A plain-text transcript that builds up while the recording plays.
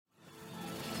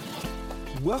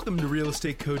Welcome to Real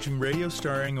Estate Coaching Radio,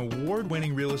 starring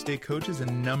award-winning real estate coaches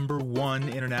and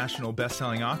 #1 international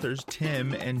best-selling authors,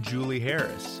 Tim and Julie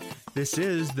Harris. This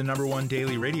is the #1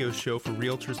 daily radio show for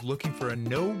realtors looking for a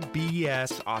no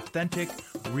BS, authentic,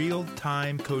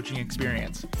 real-time coaching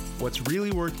experience. What's really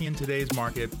working in today's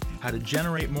market, how to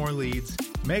generate more leads,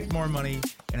 make more money,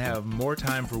 and have more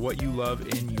time for what you love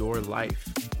in your life.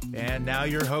 And now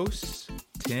your hosts,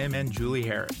 Tim and Julie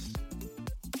Harris.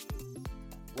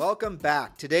 Welcome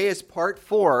back. Today is part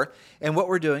 4, and what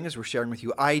we're doing is we're sharing with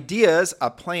you ideas,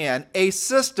 a plan, a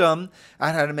system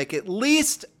on how to make at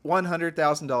least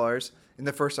 $100,000 in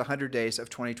the first 100 days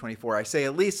of 2024. I say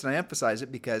at least, and I emphasize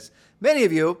it because many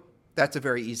of you, that's a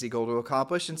very easy goal to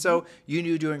accomplish, and so you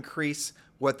need to increase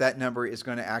what that number is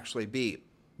going to actually be.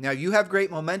 Now, you have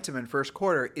great momentum in first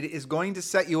quarter. It is going to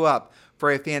set you up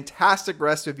for a fantastic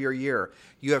rest of your year.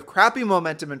 You have crappy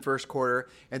momentum in first quarter,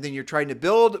 and then you're trying to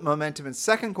build momentum in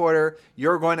second quarter.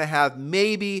 You're going to have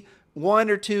maybe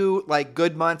 1 or 2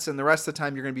 good months, and the rest of the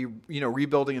time you're going to be,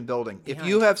 rebuilding and building. If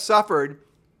you have suffered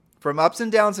from ups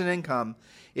and downs in income,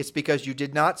 it's because you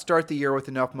did not start the year with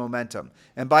enough momentum.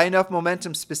 And by enough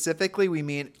momentum specifically, we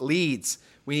mean leads.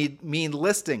 We mean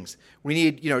listings. We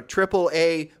need,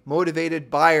 AAA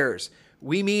motivated buyers.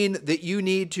 We mean that you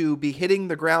need to be hitting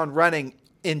the ground running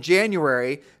in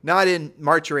January, not in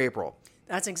March or April.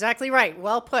 That's exactly right.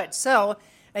 Well put. So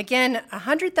again,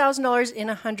 $100,000 in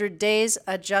 100 days.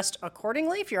 Adjust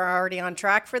accordingly. If you're already on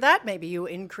track for that, maybe you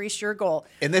increase your goal.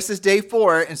 And this is day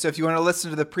 4. And so if you want to listen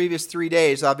to the previous 3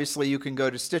 days, obviously you can go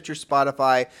to Stitcher,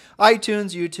 Spotify,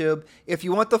 iTunes, YouTube. If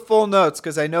you want the full notes,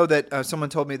 because I know that someone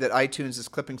told me that iTunes is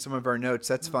clipping some of our notes,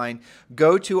 that's fine.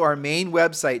 Go to our main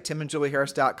website,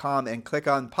 timandjulieharris.com, and click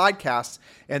on podcasts.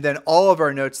 And then all of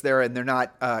our notes there, and they're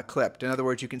not clipped. In other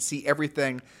words, you can see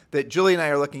everything that Julie and I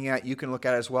are looking at. You can look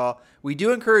at as well. We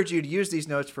do encourage you to use these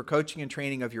notes for coaching and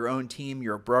training of your own team,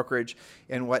 your brokerage,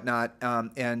 and whatnot.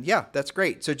 And yeah, that's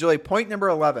great. So Julie, point number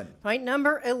 11. Point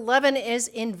number 11 is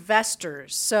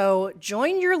investors. So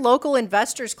join your local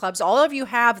investors clubs. All of you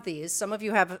have these. Some of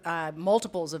you have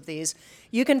multiples of these.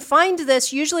 You can find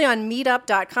this usually on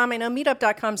meetup.com. I know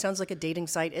meetup.com sounds like a dating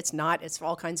site. It's not. It's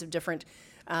all kinds of different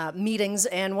meetings.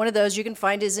 And one of those you can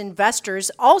find is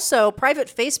investors. Also, private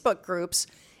Facebook groups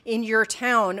in your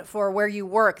town for where you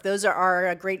work. Those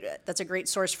are that's a great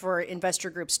source for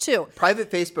investor groups too. Private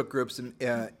Facebook groups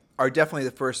are definitely the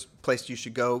first place you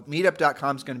should go.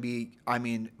 Meetup.com is going to be,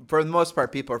 for the most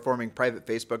part, people are forming private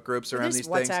Facebook groups around these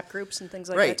things. WhatsApp groups and things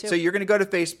like that too. Right. So you're going to go to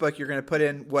Facebook. You're going to put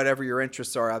in whatever your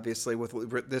interests are, obviously,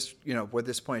 with this, with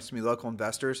this point, it's going to be local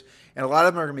investors. And a lot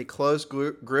of them are going to be closed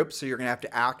groups, so you're going to have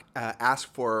to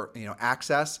ask for,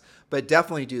 access. But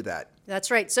definitely do that. That's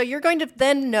right. So you're going to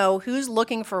then know who's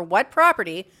looking for what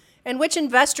property and which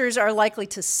investors are likely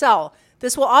to sell.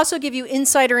 This will also give you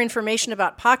insider information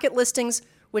about pocket listings,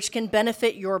 which can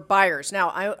benefit your buyers. Now,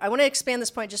 I want to expand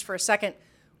this point just for a second.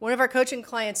 One of our coaching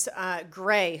clients,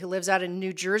 Gray, who lives out in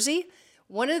New Jersey,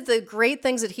 one of the great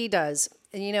things that he does,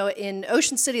 and in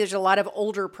Ocean City, there's a lot of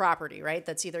older property, right?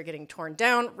 That's either getting torn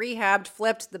down, rehabbed,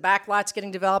 flipped, the back lot's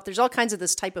getting developed. There's all kinds of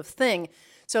this type of thing.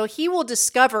 So he will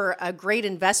discover a great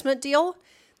investment deal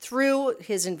through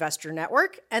his investor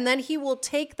network, and then he will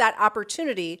take that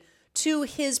opportunity to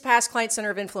his past client center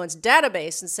of influence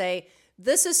database and say,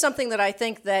 this is something that I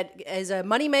think that is a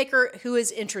moneymaker who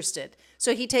is interested.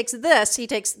 So he takes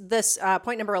this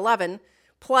point number 11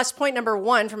 plus point number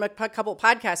 1 from a couple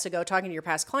podcasts ago talking to your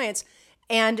past clients,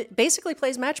 and basically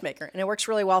plays matchmaker, and it works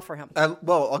really well for him. I'll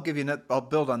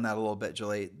build on that a little bit,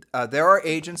 Julie. There are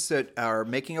agents that are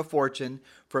making a fortune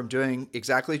from doing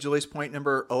exactly Julie's point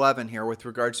number 11 here with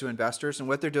regards to investors, and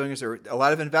what they're doing is a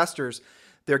lot of investors,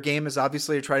 their game is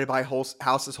obviously to try to buy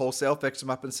houses wholesale, fix them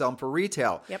up, and sell them for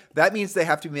retail. Yep. That means they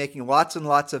have to be making lots and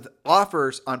lots of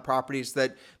offers on properties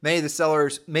that many of the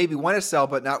sellers maybe want to sell,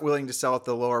 but not willing to sell at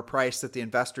the lower price that the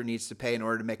investor needs to pay in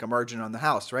order to make a margin on the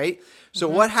house, right? So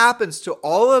what happens to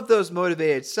all of those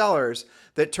motivated sellers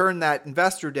that turn that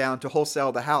investor down to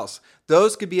wholesale the house?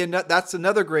 Those could be that's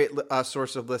another great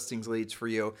source of listings leads for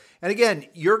you. And again,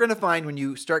 you're going to find when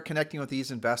you start connecting with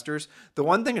these investors, the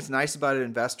one thing that's nice about an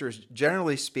investor is,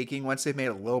 generally speaking, once they've made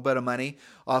a little bit of money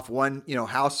off one,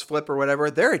 house flip or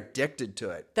whatever, they're addicted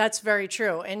to it. That's very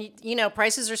true. And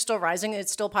prices are still rising.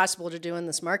 It's still possible to do in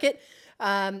this market.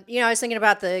 I was thinking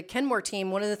about the Kenmore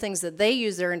team. One of the things that they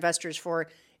use their investors for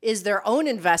is their own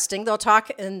investing. They'll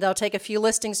talk and they'll take a few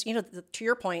listings. To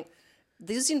your point,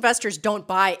 these investors don't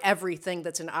buy everything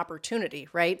that's an opportunity,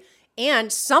 right?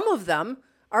 And some of them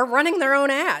are running their own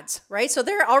ads, right? So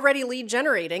they're already lead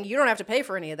generating. You don't have to pay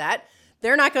for any of that.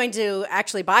 They're not going to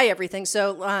actually buy everything.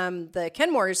 So the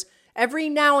Kenmores Every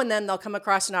now and then they'll come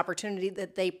across an opportunity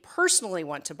that they personally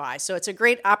want to buy. So it's a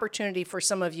great opportunity for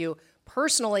some of you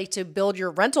personally to build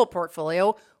your rental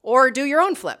portfolio or do your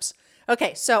own flips.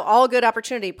 Okay, so all good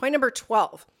opportunity. Point number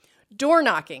 12, door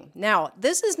knocking. Now,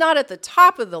 this is not at the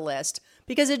top of the list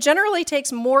because it generally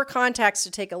takes more contacts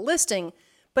to take a listing,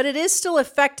 but it is still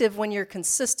effective when you're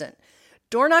consistent.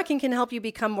 Door knocking can help you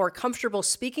become more comfortable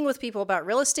speaking with people about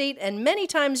real estate, and many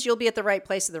times you'll be at the right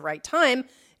place at the right time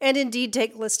and indeed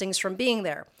take listings from being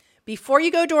there. Before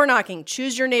you go door knocking,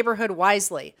 choose your neighborhood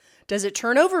wisely. Does it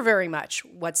turn over very much?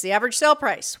 What's the average sale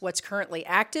price? What's currently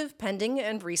active, pending,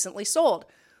 and recently sold?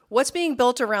 What's being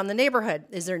built around the neighborhood?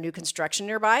 Is there new construction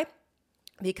nearby?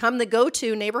 Become the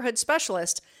go-to neighborhood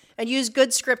specialist and use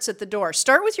good scripts at the door.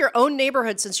 Start with your own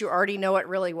neighborhood since you already know it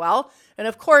really well. And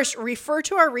of course, refer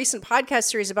to our recent podcast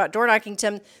series about door knocking,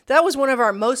 Tim. That was one of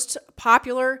our most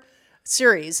popular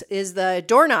series, is the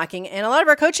door knocking, and a lot of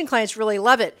our coaching clients really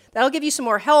love it. That'll give you some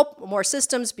more help, more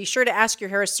systems. Be sure to ask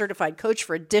your Harris certified coach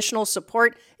for additional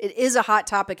support. It is a hot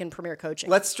topic in Premier Coaching.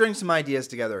 Let's string some ideas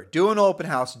together. Do an open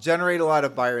house, generate a lot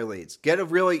of buyer leads. Get a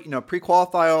really,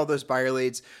 pre-qualify all those buyer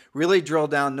leads, really drill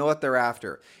down, know what they're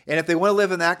after. And if they want to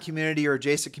live in that community or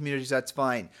adjacent communities, that's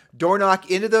fine. Door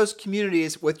knock into those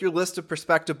communities with your list of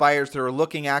prospective buyers that are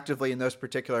looking actively in those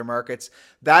particular markets.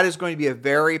 That is going to be a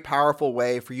very powerful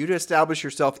way for you to establish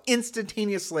yourself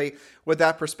instantaneously with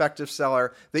that prospective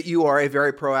seller that you are a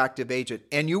very proactive agent.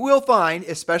 And you will find,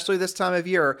 especially this time of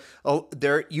year,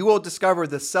 you will discover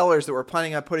the sellers that were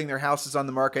planning on putting their houses on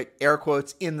the market, air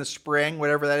quotes, in the spring,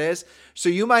 whatever that is. So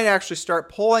you might actually start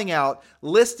pulling out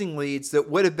listing leads that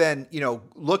would have been,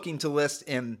 looking to list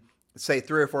in, say,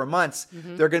 3 or 4 months.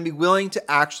 They're going to be willing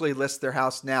to actually list their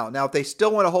house now. Now, if they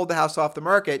still want to hold the house off the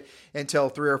market until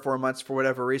 3 or 4 months for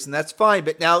whatever reason, that's fine.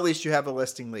 But now at least you have a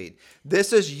listing lead.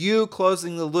 This is you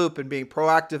closing the loop and being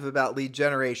proactive about lead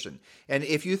generation. And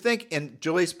if you think, in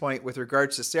Julie's point with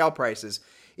regards to sale prices,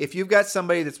 if you've got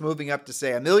somebody that's moving up to,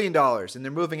 say, $1 million and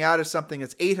they're moving out of something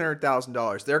that's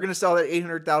 $800,000, they're going to sell that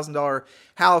 $800,000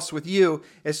 house with you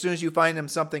as soon as you find them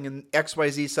something in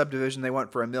XYZ subdivision they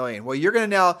want for $1 million. Well, you're going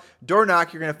to now door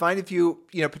knock. You're going to find a few,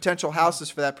 potential houses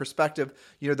for that prospective,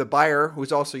 the buyer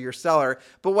who's also your seller.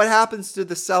 But what happens to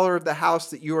the seller of the house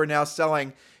that you are now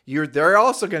selling? They're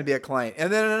also going to be a client,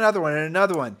 and then another one, and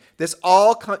another one.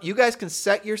 You guys can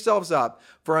set yourselves up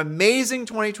for amazing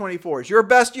 2024. It's your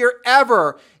best year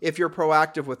ever if you're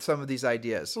proactive with some of these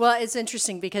ideas. Well, it's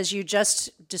interesting because you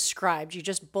just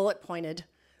bullet pointed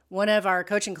one of our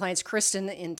coaching clients, Kristen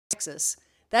in Texas.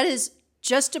 That is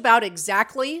just about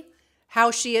exactly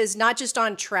how she is not just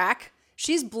on track.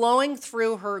 She's blowing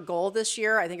through her goal this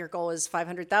year. I think her goal is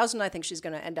 500,000. I think she's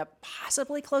going to end up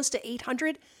possibly close to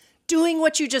 800. Doing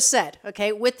what you just said,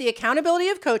 okay, with the accountability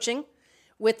of coaching,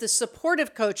 with the support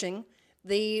of coaching,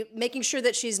 the making sure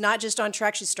that she's not just on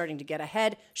track, she's starting to get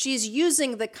ahead. She's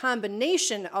using the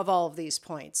combination of all of these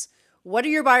points. What do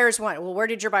your buyers want? Well, where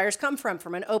did your buyers come from?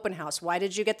 From an open house. Why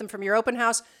did you get them from your open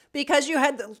house? Because you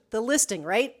had the listing,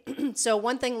 right? So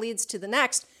one thing leads to the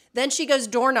next. Then she goes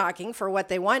door knocking for what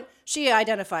they want. She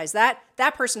identifies that.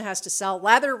 That person has to sell.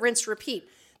 Lather, rinse, repeat.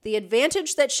 The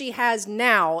advantage that she has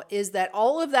now is that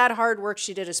all of that hard work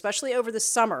she did, especially over the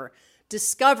summer,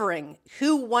 discovering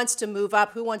who wants to move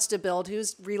up, who wants to build,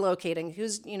 who's relocating,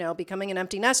 who's, becoming an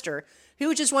empty nester,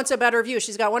 who just wants a better view.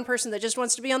 She's got one person that just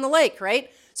wants to be on the lake,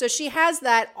 right? So she has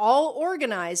that all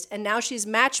organized, and now she's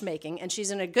matchmaking, and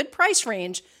she's in a good price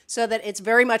range so that it's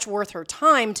very much worth her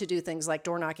time to do things like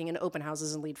door knocking and open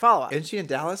houses and lead follow-up. Isn't she in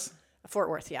Dallas? Fort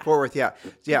Worth, yeah. Fort Worth, yeah.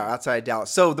 Yeah, outside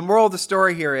Dallas. So the moral of the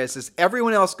story here is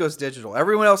everyone else goes digital.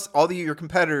 Everyone else, your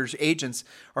competitors, agents,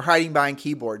 are hiding behind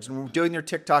keyboards and doing their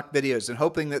TikTok videos and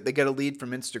hoping that they get a lead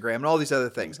from Instagram and all these other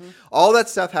things. All that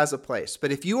stuff has a place.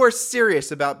 But if you are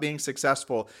serious about being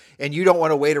successful and you don't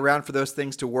want to wait around for those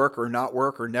things to work or not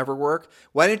work or never work,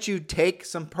 why don't you take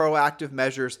some proactive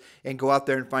measures and go out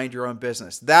there and find your own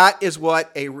business? That is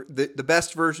what the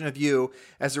best version of you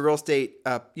as a real estate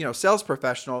sales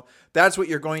professional, that's what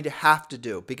you're going to have to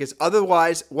do, because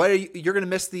otherwise, you're going to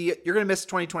miss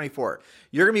 2024.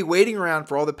 You're going to be waiting around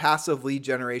for all the passive lead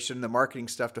generation, the marketing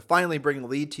stuff to finally bring a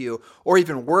lead to you, or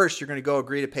even worse, you're going to go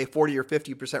agree to pay 40 or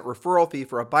 50% referral fee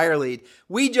for a buyer lead.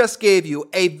 We just gave you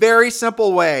a very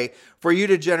simple way for you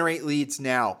to generate leads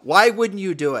now. Why wouldn't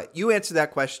you do it? You answer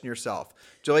that question yourself.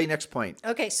 Julie, next point.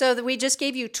 Okay, so we just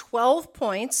gave you 12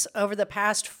 points over the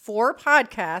past 4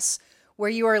 podcasts where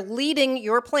you are leading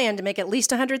your plan to make at least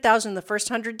 $100,000 in the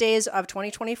first 100 days of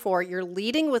 2024. You're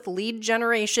leading with lead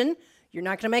generation. You're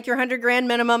not going to make your $100,000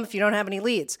 minimum if you don't have any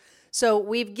leads. So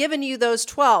we've given you those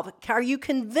 12. Are you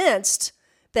convinced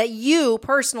that you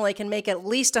personally can make at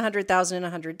least 100,000 in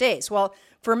 100 days. Well,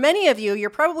 for many of you, you're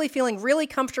probably feeling really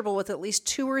comfortable with at least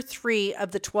 2 or 3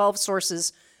 of the 12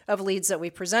 sources of leads that we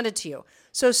presented to you.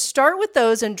 So start with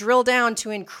those and drill down to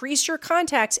increase your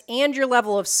contacts and your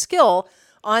level of skill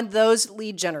on those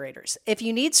lead generators. If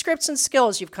you need scripts and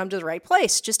skills, you've come to the right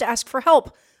place. Just ask for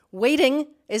help. Waiting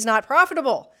is not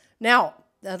profitable. Now,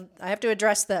 I have to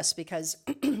address this because,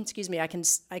 excuse me, I can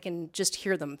just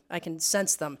hear them. I can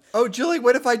sense them. Oh, Julie,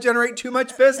 what if I generate too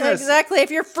much business? Exactly.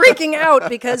 If you're freaking out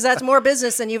because that's more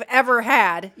business than you've ever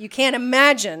had, you can't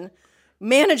imagine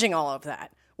managing all of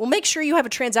that. Well, make sure you have a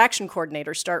transaction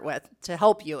coordinator start with to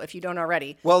help you if you don't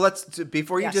already. Well,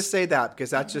 before you Yes. just say that,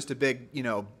 because that's just a big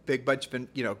bunch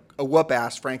of, a whoop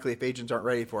ass, frankly, if agents aren't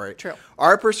ready for it. True.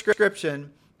 Our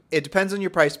prescription, it depends on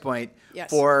your price point. Yes.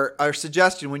 For our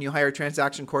suggestion when you hire a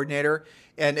transaction coordinator,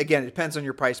 and again, it depends on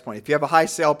your price point. If you have a high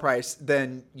sale price,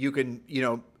 then you can,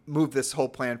 move this whole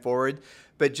plan forward.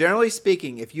 But generally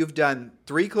speaking, if you've done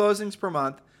 3 closings per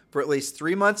month for at least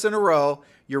 3 months in a row,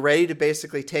 you're ready to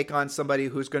basically take on somebody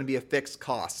who's going to be a fixed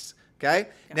cost. Okay?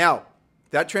 Now,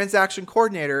 that transaction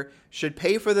coordinator should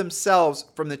pay for themselves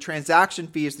from the transaction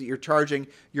fees that you're charging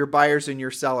your buyers and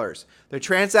your sellers. The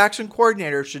transaction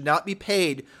coordinator should not be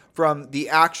paid from the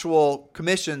actual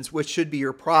commissions, which should be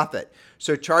your profit.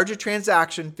 So charge a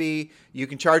transaction fee. You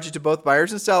can charge it to both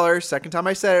buyers and sellers. Second time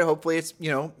I said it, hopefully it's,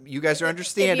 you guys are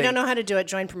understanding. If you don't know how to do it,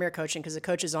 join Premier Coaching because the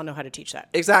coaches all know how to teach that.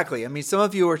 Exactly. I mean, some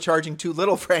of you are charging too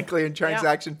little, frankly, in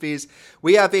transaction fees.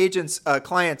 We have agents,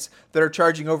 clients that are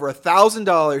charging over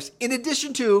 $1,000 in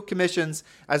addition to commissions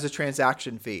as a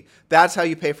transaction fee. That's how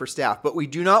you pay for staff. But we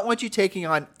do not want you taking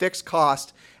on fixed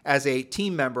cost as a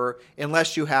team member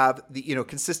unless you have the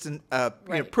consistent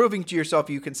proving to yourself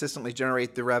you consistently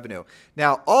generate the revenue.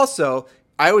 Now, also,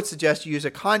 I would suggest you use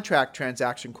a contract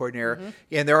transaction coordinator,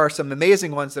 and there are some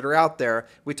amazing ones that are out there.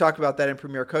 We talked about that in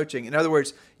Premier Coaching. In other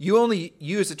words, you only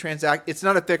use a it's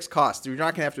not a fixed cost. You're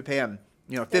not going to have to pay them,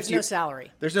 There's no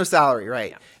salary. There's no salary,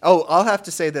 right? Yeah. Oh, I'll have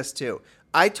to say this too.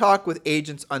 I talk with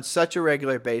agents on such a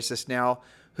regular basis now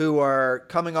who are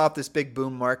coming off this big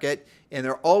boom market, and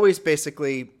they're always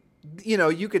basically,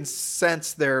 you can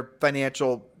sense their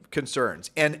financial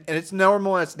concerns, and it's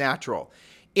normal and it's natural.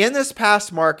 In this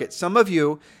past market, some of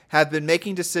you have been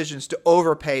making decisions to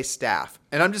overpay staff,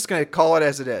 and I'm just going to call it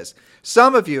as it is.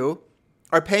 Some of you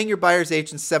are paying your buyer's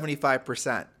agents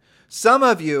 75%. Some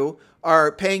of you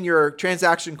are paying your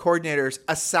transaction coordinators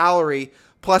a salary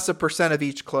plus a percent of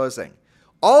each closing.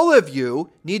 All of you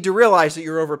need to realize that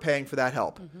you're overpaying for that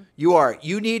help. You are.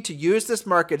 You need to use this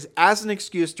market as an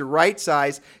excuse to right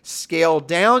size, scale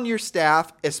down your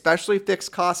staff, especially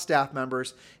fixed cost staff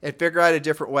members, and figure out a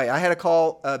different way. I had a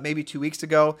call maybe 2 weeks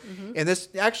ago, and this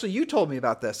actually you told me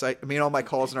about this. I mean, all my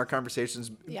calls and our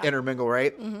conversations intermingle,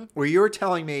 right? Where you were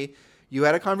telling me you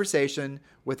had a conversation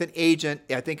with an agent.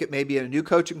 I think it may be a new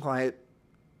coaching client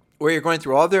where you're going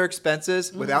through all their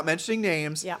expenses without mentioning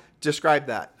names. Yeah. Describe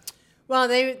that. Well,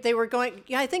 they were going,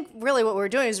 I think really what we're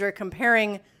doing is we're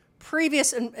comparing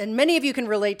previous, and many of you can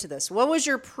relate to this. What was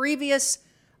your previous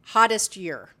hottest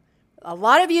year? A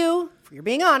lot of you, if you're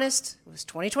being honest, it was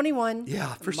 2021.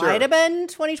 Yeah, for sure. Might have been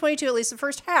 2022, at least the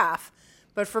first half.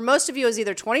 But for most of you, it was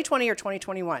either 2020 or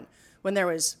 2021 when there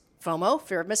was FOMO,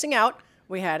 fear of missing out.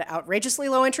 We had outrageously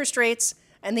low interest rates,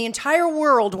 and the entire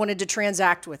world wanted to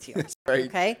transact with you. Right.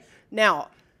 Okay? Now,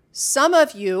 some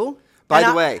of you... By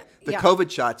the way, the yeah.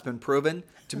 COVID shot's been proven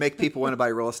to make people want to buy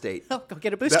real estate. Oh, go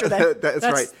get a booster then. That's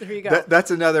right. There you go.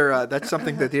 That's another. That's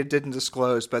something that they didn't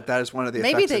disclose, but that is one of the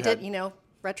Maybe effects they it did. had.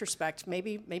 Retrospect.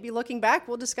 Maybe looking back,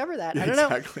 we'll discover that. I don't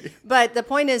Exactly. know. But the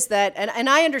point is that, and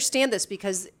I understand this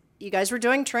because you guys were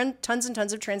doing tons and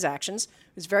tons of transactions.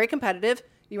 It was very competitive.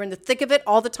 You were in the thick of it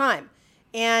all the time,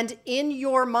 and in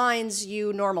your minds,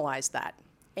 you normalized that,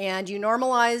 and you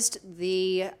normalized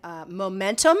the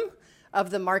momentum of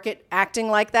the market acting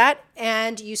like that,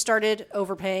 and you started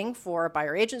overpaying for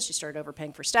buyer agents, you started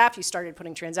overpaying for staff, you started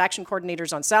putting transaction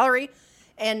coordinators on salary,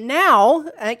 and now,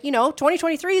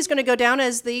 2023 is going to go down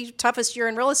as the toughest year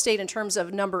in real estate in terms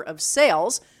of number of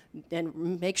sales,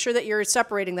 and make sure that you're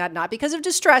separating that, not because of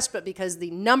distress, but because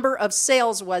the number of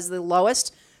sales was the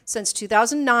lowest since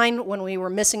 2009 when we were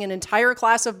missing an entire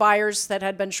class of buyers that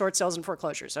had been short sales and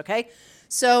foreclosures, okay?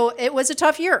 So it was a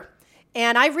tough year.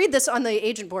 And I read this on the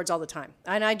agent boards all the time.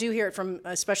 And I do hear it from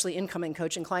especially incoming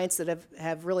coaching clients that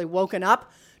have really woken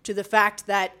up to the fact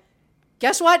that,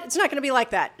 guess what? It's not going to be like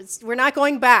that. We're not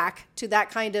going back to that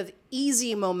kind of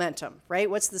easy momentum, right?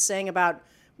 What's the saying about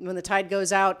when the tide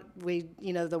goes out,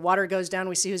 the water goes down,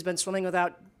 we see who's been swimming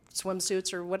without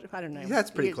swimsuits or what, I don't know. Yeah,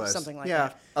 that's pretty close. Something like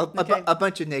that. Okay. A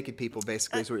bunch of naked people,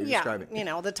 basically, is what you're describing.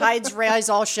 The tides rise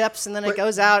all ships, and then it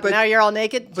goes out, and now you're all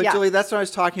naked. But Julie, that's what I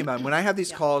was talking about. When I have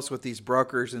these calls with these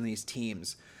brokers and these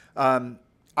teams, I'm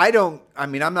not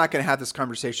going to have this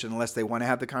conversation unless they want to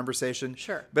have the conversation.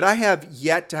 Sure. But I have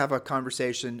yet to have a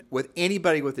conversation with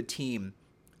anybody with a team.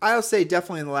 I'll say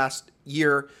definitely in the last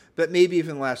year, but maybe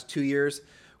even the last 2 years,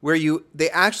 where they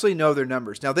actually know their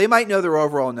numbers. Now, they might know their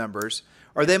overall numbers,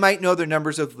 or they might know their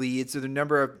numbers of leads, or their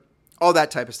number of all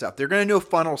that type of stuff. They're going to know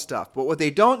funnel stuff. But what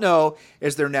they don't know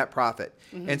is their net profit.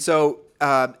 Mm-hmm. And so,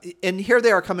 and here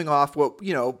they are coming off what,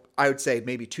 I would say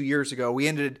maybe 2 years ago, we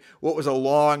ended what was a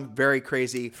long, very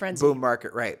crazy frenzy boom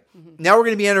market, right? Mm-hmm. Now we're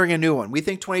going to be entering a new one. We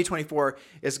think 2024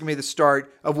 is going to be the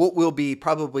start of what will be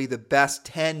probably the best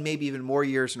 10, maybe even more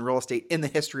years in real estate in the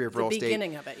history of real estate. The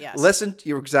beginning of it, yes. Listen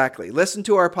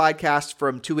to our podcast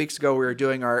from 2 weeks ago. We were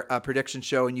doing our prediction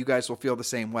show, and you guys will feel the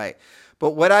same way.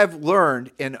 But what I've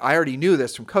learned, and I already knew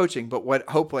this from coaching, but what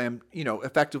hopefully I'm,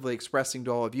 effectively expressing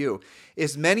to all of you,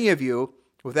 is many of you,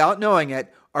 without knowing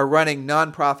it, are running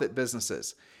nonprofit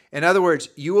businesses. In other words,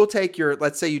 you will take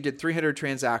let's say you did 300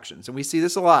 transactions, and we see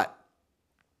this a lot.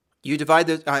 You divide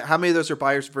how many of those are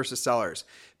buyers versus sellers?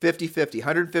 50-50,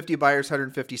 150 buyers,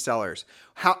 150 sellers.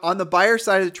 On the buyer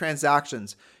side of the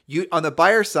transactions, on the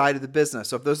buyer side of the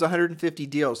business, of those 150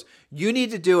 deals, you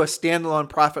need to do a standalone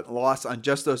profit and loss on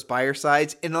just those buyer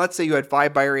sides. And let's say you had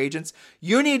 5 buyer agents,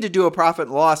 you need to do a profit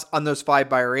and loss on those 5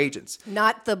 buyer agents.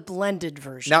 Not the blended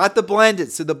version. Not the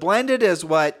blended. So the blended is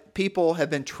what people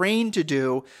have been trained to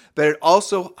do, but it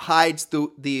also hides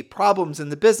the problems in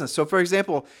the business. So for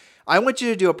example, I want you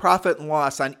to do a profit and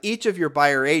loss on each of your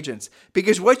buyer agents,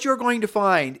 because what you're going to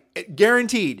find,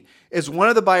 guaranteed, is one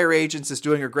of the buyer agents is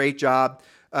doing a great job.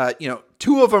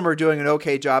 2 of them are doing an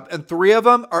okay job, and 3 of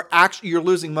them are actually, you're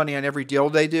losing money on every deal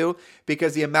they do,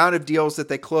 because the amount of deals that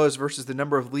they close versus the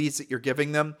number of leads that you're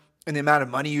giving them and the amount of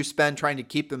money you spend trying to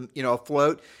keep them,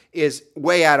 afloat is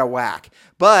way out of whack.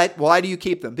 But why do you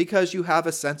keep them? Because you have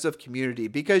a sense of community,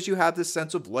 because you have this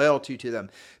sense of loyalty to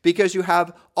them, because you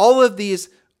have all of these,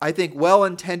 I think,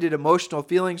 well-intended emotional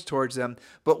feelings towards them.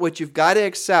 But what you've got to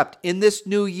accept in this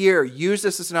new year, use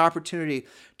this as an opportunity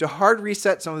to hard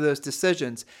reset some of those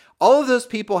decisions. All of those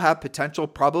people have potential,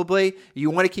 probably. You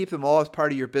want to keep them all as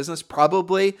part of your business,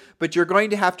 probably. But you're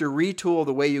going to have to retool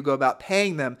the way you go about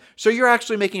paying them, so you're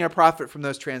actually making a profit from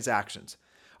those transactions.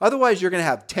 Otherwise, you're going to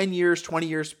have 10 years, 20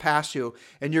 years past you,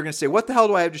 and you're going to say, what the hell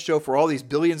do I have to show for all these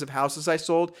billions of houses I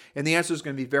sold? And the answer is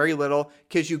going to be very little,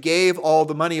 because you gave all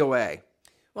the money away.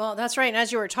 Well, that's right. And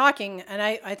as you were talking, and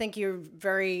I think you're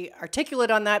very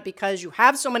articulate on that, because you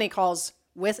have so many calls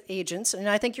with agents. And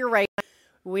I think you're right.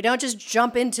 We don't just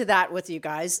jump into that with you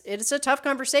guys. It's a tough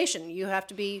conversation. You have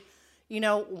to be,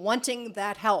 wanting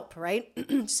that help, right?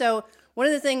 So one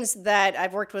of the things that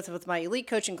I've worked with my elite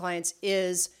coaching clients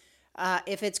is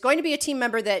if it's going to be a team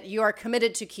member that you are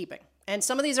committed to keeping, and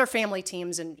some of these are family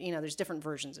teams, and, there's different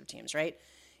versions of teams, right?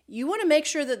 You want to make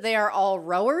sure that they are all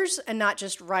rowers and not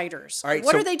just riders. All right,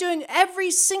 what are they doing? Every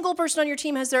single person on your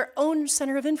team has their own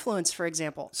center of influence, for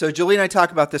example. So Julie and I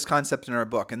talk about this concept in our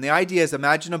book. And the idea is,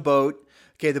 imagine a boat.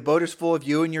 Okay, the boat is full of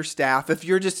you and your staff. If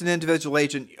you're just an individual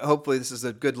agent, hopefully this is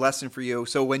a good lesson for you.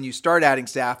 So when you start adding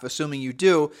staff, assuming you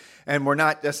do, and we're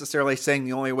not necessarily saying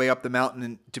the only way up the mountain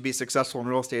and to be successful in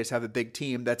real estate is have a big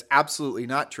team. That's absolutely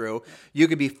not true. You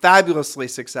could be fabulously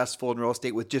successful in real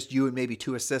estate with just you and maybe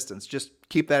 2 assistants. Just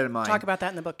keep that in mind. Talk about that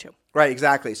in the book too. Right,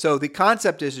 exactly. So the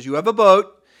concept is you have a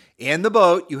boat. In the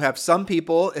boat, you have some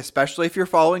people, especially if you're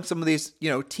following some of these,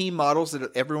 team models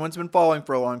that everyone's been following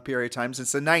for a long period of time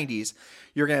since the 90s.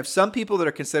 You're going to have some people that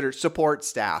are considered support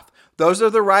staff. Those are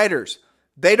the riders.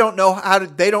 They don't know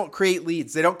they don't create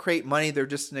leads. They don't create money. They're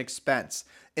just an expense.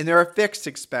 And they're a fixed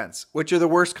expense, which are the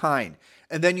worst kind.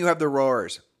 And then you have the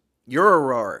rowers. You're a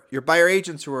rower. Your buyer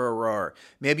agents who are a rower.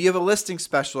 Maybe you have a listing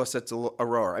specialist that's a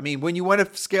rower. I mean, when you want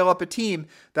to scale up a team,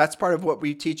 that's part of what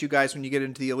we teach you guys when you get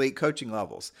into the elite coaching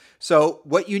levels. So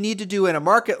what you need to do in a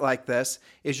market like this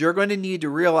is you're going to need to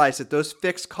realize that those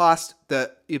fixed costs,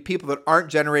 the people that aren't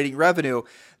generating revenue,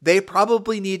 they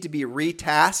probably need to be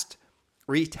retasked.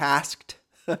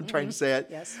 I'm trying to say it.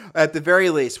 Yes. At the very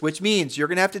least, which means you're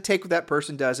going to have to take what that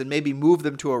person does and maybe move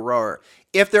them to a rower.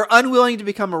 If they're unwilling to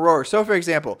become a rower, so for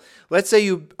example, let's say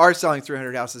you are selling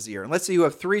 300 houses a year, and let's say you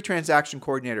have 3 transaction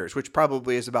coordinators, which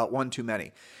probably is about 1 too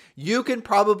many. You can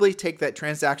probably take that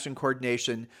transaction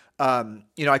coordination.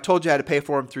 I told you how to pay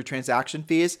for them through transaction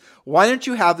fees. Why don't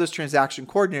you have those transaction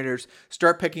coordinators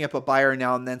start picking up a buyer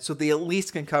now and then so they at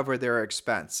least can cover their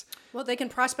expense? Well, they can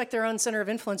prospect their own center of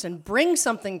influence and bring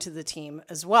something to the team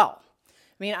as well.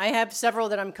 mean, I have several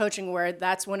that I'm coaching where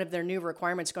that's one of their new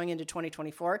requirements going into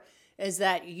 2024 is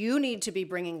that you need to be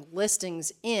bringing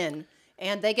listings in,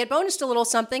 and they get bonused a little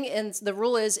something. And the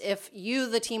rule is if you,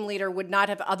 the team leader, would not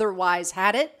have otherwise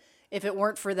had it, if it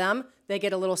weren't for them, they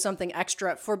get a little something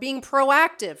extra for being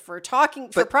proactive, for talking,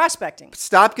 for prospecting.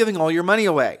 Stop giving all your money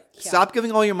away. Yeah. Stop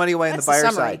giving all your money away on the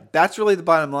buyer side. That's really the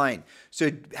bottom line.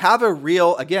 So have a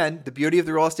real, again, the beauty of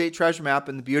the real estate treasure map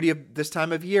and the beauty of this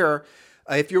time of year,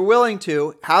 if you're willing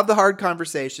to, have the hard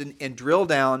conversation and drill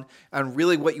down on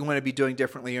really what you want to be doing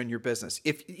differently in your business.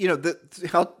 If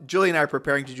how Julie and I are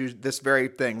preparing to do this very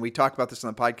thing. We talk about this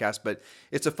on the podcast, but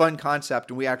it's a fun concept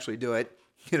and we actually do it.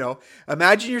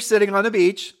 Imagine you're sitting on the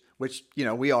beach, which,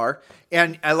 we are.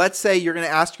 And let's say you're going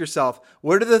to ask yourself,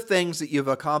 what are the things that you've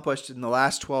accomplished in the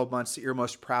last 12 months that you're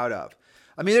most proud of?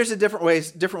 I mean, there's different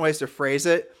ways to phrase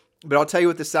it, but I'll tell you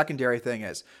what the secondary thing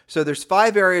is. So there's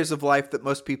 5 areas of life that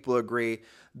most people agree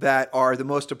that are the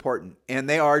most important. And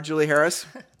they are, Julie Harris.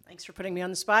 Thanks for putting me on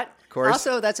the spot. Of course.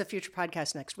 Also, that's a future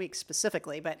podcast next week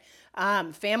specifically, but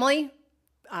family,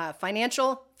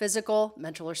 financial, physical,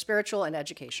 mental or spiritual, and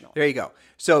educational. There you go.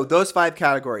 So those 5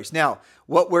 categories. Now,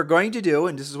 what we're going to do,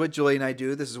 and this is what Julie and I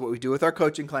do, this is what we do with our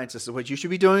coaching clients, this is what you should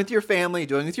be doing with your family,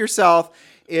 doing with yourself,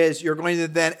 is you're going to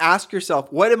then ask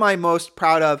yourself, what am I most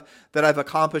proud of that I've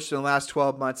accomplished in the last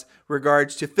 12 months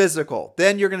regards to physical?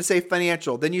 Then you're going to say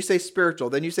financial, then you say spiritual,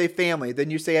 then you say family,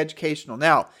 then you say educational.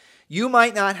 Now, you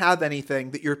might not have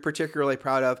anything that you're particularly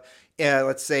proud of,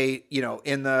 let's say,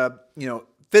 in the,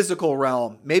 physical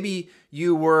realm. Maybe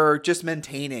you were just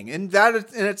maintaining, and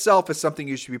that in itself is something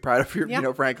you should be proud of,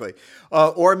 frankly.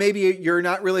 Or maybe you're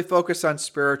not really focused on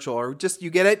spiritual, or just, you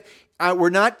get it? We're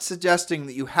not suggesting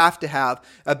that you have to have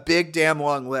a big damn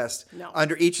long list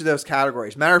under each of those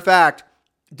categories. Matter of fact,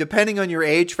 depending on your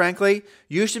age, frankly,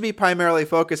 you should be primarily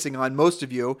focusing on, most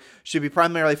of you should be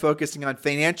primarily focusing on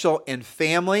financial and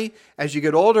family. As you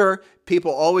get older,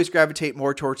 people always gravitate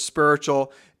more towards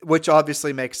spiritual, which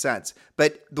obviously makes sense.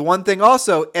 But the one thing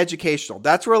also, educational.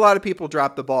 That's where a lot of people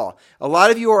drop the ball. A lot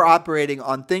of you are operating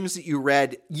on things that you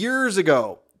read years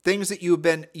ago, things that you've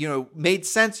been, made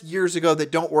sense years ago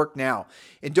that don't work now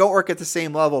and don't work at the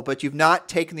same level, but you've not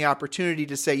taken the opportunity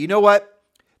to say, you know what?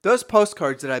 Those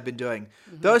postcards that I've been doing,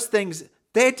 those things,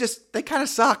 they kind of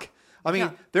suck. I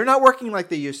mean, they're not working like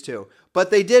they used to,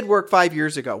 but they did work 5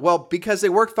 years ago. Well, because they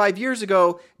worked 5 years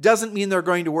ago doesn't mean they're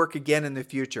going to work again in the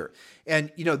future.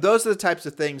 And, those are the types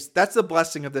of things, that's the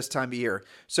blessing of this time of year.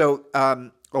 So,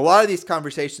 a lot of these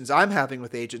conversations I'm having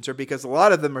with agents are because a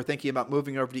lot of them are thinking about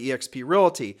moving over to eXp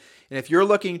Realty. And if you're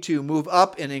looking to move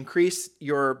up and increase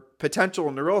your potential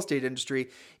in the real estate industry,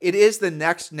 it is the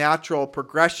next natural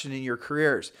progression in your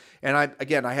careers. And I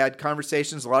had a lot of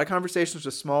conversations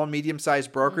with small and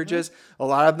medium-sized brokerages. A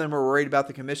lot of them are worried about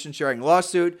the commission sharing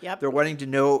lawsuit. Yep. They're wanting to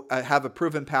know, have a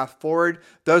proven path forward.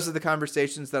 Those are the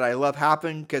conversations that I love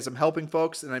having because I'm helping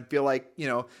folks and I feel like,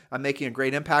 I'm making a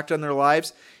great impact on their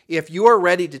lives. If you are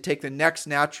ready to take the next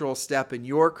natural step in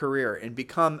your career and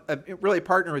become really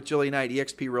partner with Julie and I at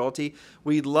eXp Realty,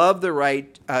 we'd love the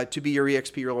right to be your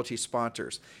eXp Realty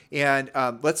sponsors. And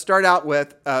let's start out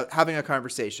with having a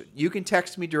conversation. You can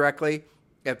text me directly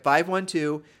at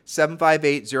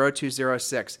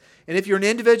 512-758-0206. And if you're an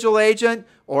individual agent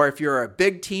or if you're a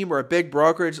big team or a big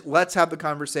brokerage, let's have the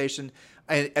conversation.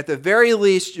 And at the very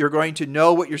least, you're going to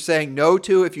know what you're saying no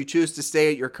to if you choose to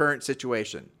stay at your current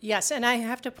situation. Yes, and I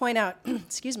have to point out,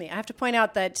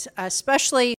 that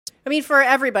especially, for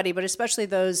everybody, but especially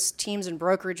those teams and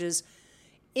brokerages,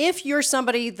 if you're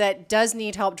somebody that does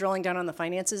need help drilling down on the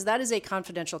finances, that is a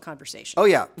confidential conversation. Oh,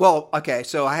 yeah. Well, okay.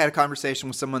 So I had a conversation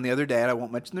with someone the other day, and I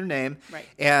won't mention their name. Right.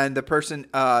 And the person,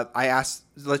 I asked,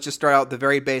 let's just start out the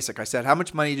very basic. I said, how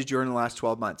much money did you earn in the last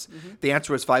 12 months? Mm-hmm. The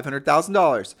answer was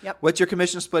 $500,000. Yep. What's your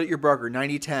commission split at your broker?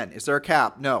 90-10. Is there a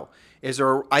cap? No.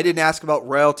 I didn't ask about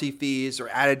royalty fees or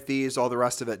added fees, all the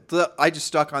rest of it. I just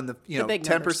stuck on the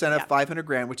 10% of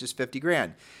 $500,000, which is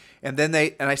 $50,000. And then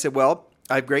I said, well,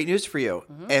 I have great news for you.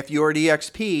 Mm-hmm. If you were at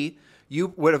EXP,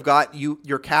 you would have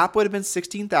your cap would have been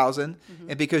 $16,000,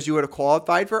 and because you would have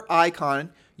qualified for Icon,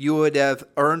 you would have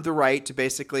earned the right to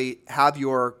basically have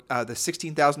your the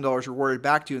 $16,000 rewarded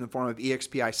back to you in the form of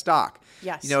EXPI stock.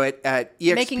 Yes. At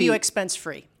EXP, making you expense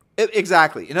free.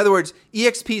 Exactly. In other words,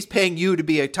 EXP is paying you to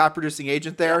be a top producing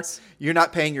agent there. Yes. You're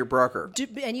not paying your broker.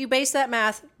 And you base that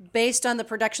math based on the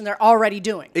production they're already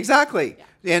doing. Exactly.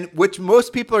 Yeah. And which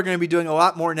most people are going to be doing a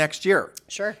lot more next year.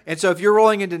 Sure. And so if you're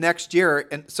rolling into next year,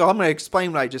 and so I'm going to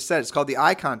explain what I just said. It's called the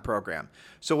Icon program.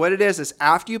 So what it is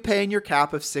after you pay in your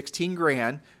cap of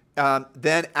 $16,000,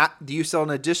 Do you sell an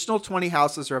additional 20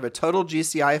 houses or have a total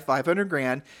GCI of 500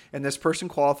 grand, and this person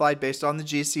qualified based on the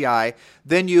GCI,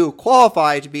 then you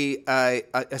qualify to be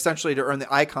essentially to earn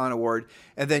the Icon Award,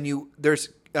 and then you get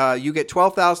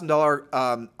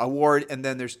 $12,000 award, and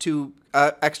then there's 2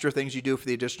 extra things you do for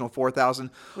the additional $4,000,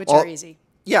 which are easy.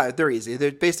 Yeah, they're easy.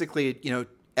 They're basically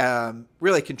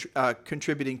really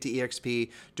contributing to EXP,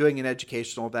 doing an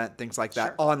educational event, things like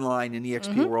that, online in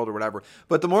EXP World or whatever.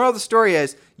 But the moral of the story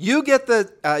is you get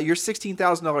your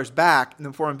 $16,000 back in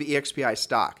the form of EXPI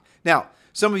stock. Now,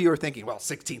 some of you are thinking, well,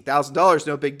 $16,000,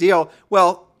 no big deal.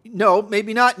 Well, no,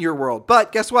 maybe not in your world.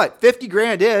 But guess what? 50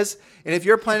 grand is. And if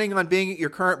you're planning on being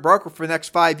your current broker for the next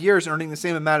 5 years and earning the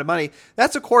same amount of money,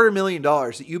 that's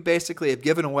 $250,000 that you basically have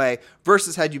given away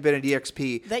versus had you been at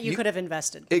EXP. That you could have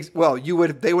invested. They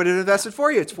would have invested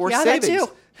for you. It's forced savings. That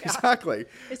too. Exactly.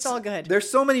 It's all good. There's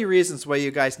so many reasons why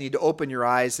you guys need to open your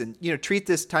eyes and treat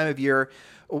this time of year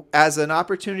as an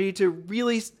opportunity to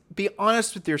really be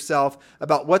honest with yourself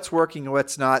about what's working and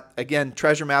what's not. Again,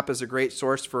 Treasure Map is a great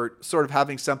source for sort of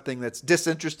having something that's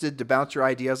disinterested to bounce your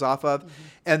ideas off of.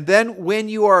 And then when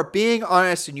you are being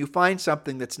honest and you find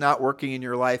something that's not working in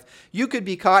your life, you could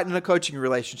be caught in a coaching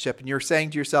relationship and you're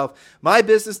saying to yourself, my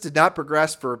business did not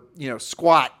progress for,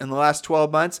 squat in the last 12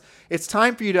 months. It's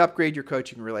time for you to upgrade your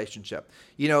coaching relationship.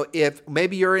 If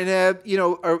maybe you're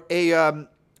in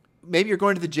maybe you're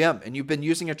going to the gym and you've been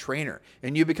using a trainer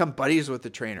and you become buddies with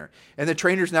the trainer and the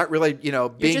trainer's not really,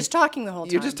 you're just talking the whole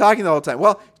time. You're just talking the whole time.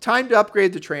 Well, time to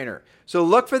upgrade the trainer. So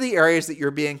look for the areas that you're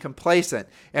being complacent.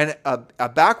 And a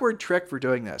backward trick for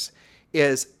doing this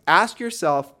is ask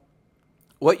yourself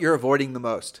what you're avoiding the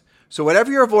most. So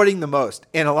whatever you're avoiding the most,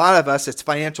 and a lot of us, it's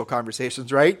financial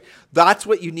conversations, right? That's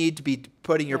what you need to be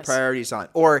putting your priorities on.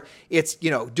 Or it's,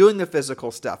 doing the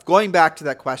physical stuff. Going back to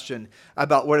that question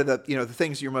about what are the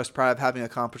things you're most proud of having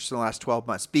accomplished in the last 12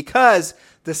 months. Because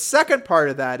the second part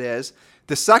of that is,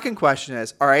 the second question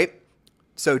is, all right,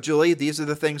 so Julie, these are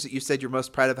the things that you said you're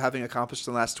most proud of having accomplished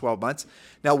in the last 12 months.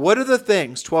 Now, what are the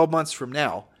things 12 months from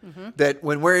now that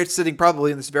when we're sitting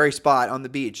probably in this very spot on the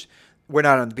beach, we're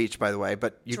not on the beach, by the way,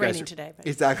 but you guys raining today. But.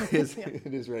 Exactly.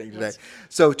 It is raining today.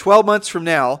 So 12 months from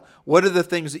now, what are the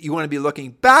things that you want to be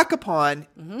looking back upon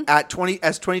as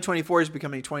 2024 is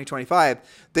becoming 2025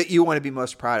 that you want to be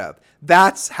most proud of?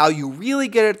 That's how you really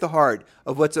get at the heart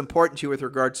of what's important to you with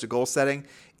regards to goal setting.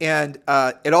 And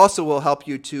it also will help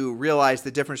you to realize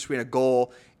the difference between a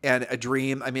goal and a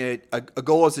dream. I mean, a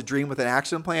goal is a dream with an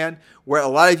action plan, where a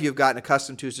lot of you have gotten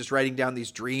accustomed to is just writing down these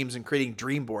dreams and creating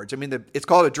dream boards. I mean, it's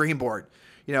called a dream board.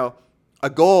 A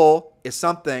goal is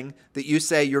something that you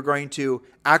say you're going to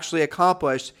actually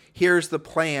accomplish. Here's the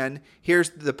plan.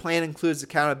 The plan includes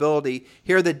accountability.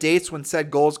 Here are the dates when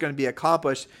said goal is going to be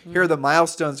accomplished. Here are the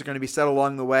milestones that are going to be set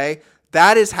along the way.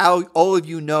 That is how all of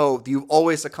you know that you've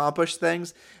always accomplished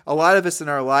things. A lot of us in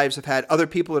our lives have had other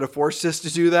people that have forced us to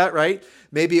do that, right?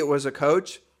 Maybe it was a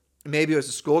coach. Maybe it was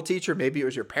a school teacher. Maybe it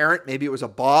was your parent. Maybe it was a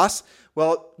boss.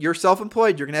 Well, you're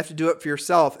self-employed. You're going to have to do it for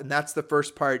yourself. And that's the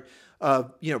first part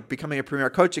of becoming a premier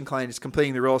coaching client, is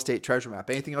completing the real estate treasure map.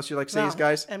 Anything else you'd like to say,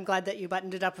 guys? I'm glad that you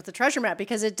buttoned it up with the treasure map,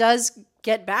 because it does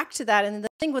get back to that. And the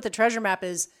thing with the treasure map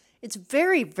is it's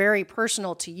very, very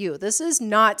personal to you. This is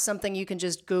not something you can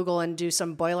just Google and do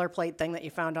some boilerplate thing that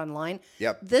you found online.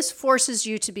 Yep. This forces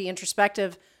you to be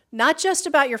introspective, not just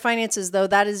about your finances, though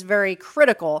that is very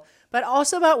critical, but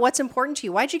also about what's important to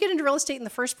you. Why'd you get into real estate in the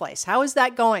first place? How is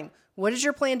that going? What is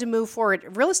your plan to move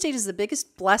forward? Real estate is the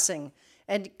biggest blessing.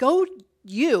 And go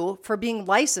you for being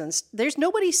licensed. There's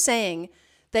nobody saying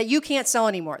that you can't sell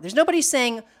anymore. There's nobody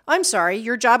saying, I'm sorry,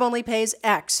 your job only pays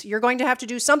X. You're going to have to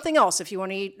do something else if you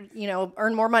want to,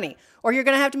 earn more money. Or you're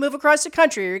going to have to move across the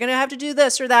country. Or you're going to have to do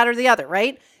this or that or the other,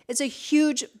 right? It's a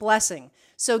huge blessing.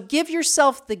 So give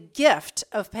yourself the gift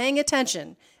of paying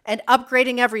attention and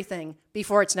upgrading everything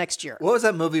before it's next year. What was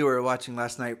that movie we were watching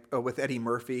last night with Eddie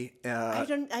Murphy? I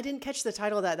didn't catch the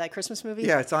title of that Christmas movie.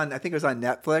 Yeah, I think it was on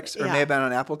Netflix, or it may have been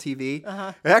on Apple TV.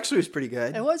 Uh-huh. It actually was pretty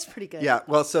good. It was pretty good. Yeah,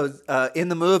 well, so in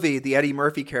the movie, the Eddie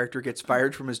Murphy character gets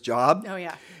fired from his job. Oh,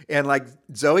 yeah. And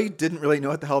Zoe didn't really know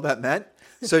what the hell that meant.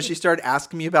 So she started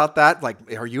asking me about that. Like,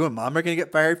 are you and mom going to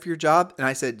get fired for your job? And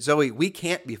I said, Zoe, we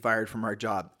can't be fired from our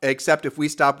job, except if we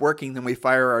stop working, then we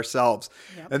fire ourselves.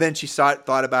 Yep. And then she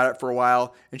thought about it for a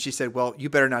while. And she said, well, you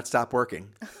better not stop working.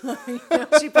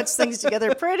 She puts things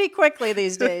together pretty quickly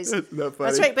these days. Isn't that funny?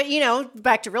 That's right. But,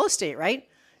 back to real estate, right?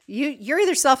 You're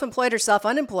either self-employed or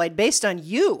self-unemployed based on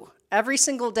you. every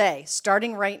single day,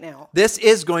 starting right now. This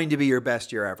is going to be your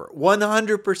best year ever.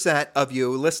 100% of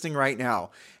you listening right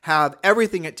now have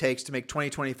everything it takes to make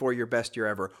 2024 your best year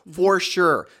ever. For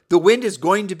sure. The wind is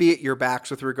going to be at your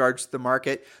backs with regards to the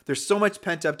market. There's so much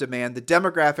pent-up demand. The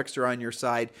demographics are on your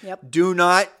side. Yep. Do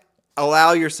not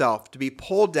allow yourself to be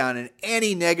pulled down in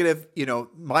any negative,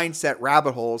 mindset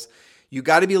rabbit holes. You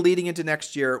got to be leading into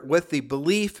next year with the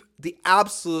belief, the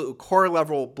absolute core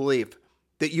level belief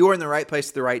that you are in the right place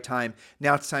at the right time.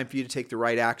 Now it's time for you to take the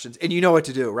right actions. And you know what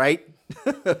to do, right?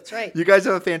 That's right. You guys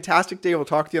have a fantastic day. We'll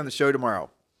talk to you on the show tomorrow.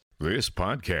 This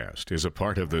podcast is a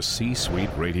part of the C-Suite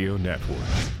Radio Network.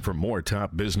 For more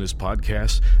top business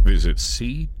podcasts, visit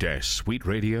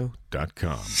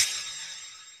c-suiteradio.com.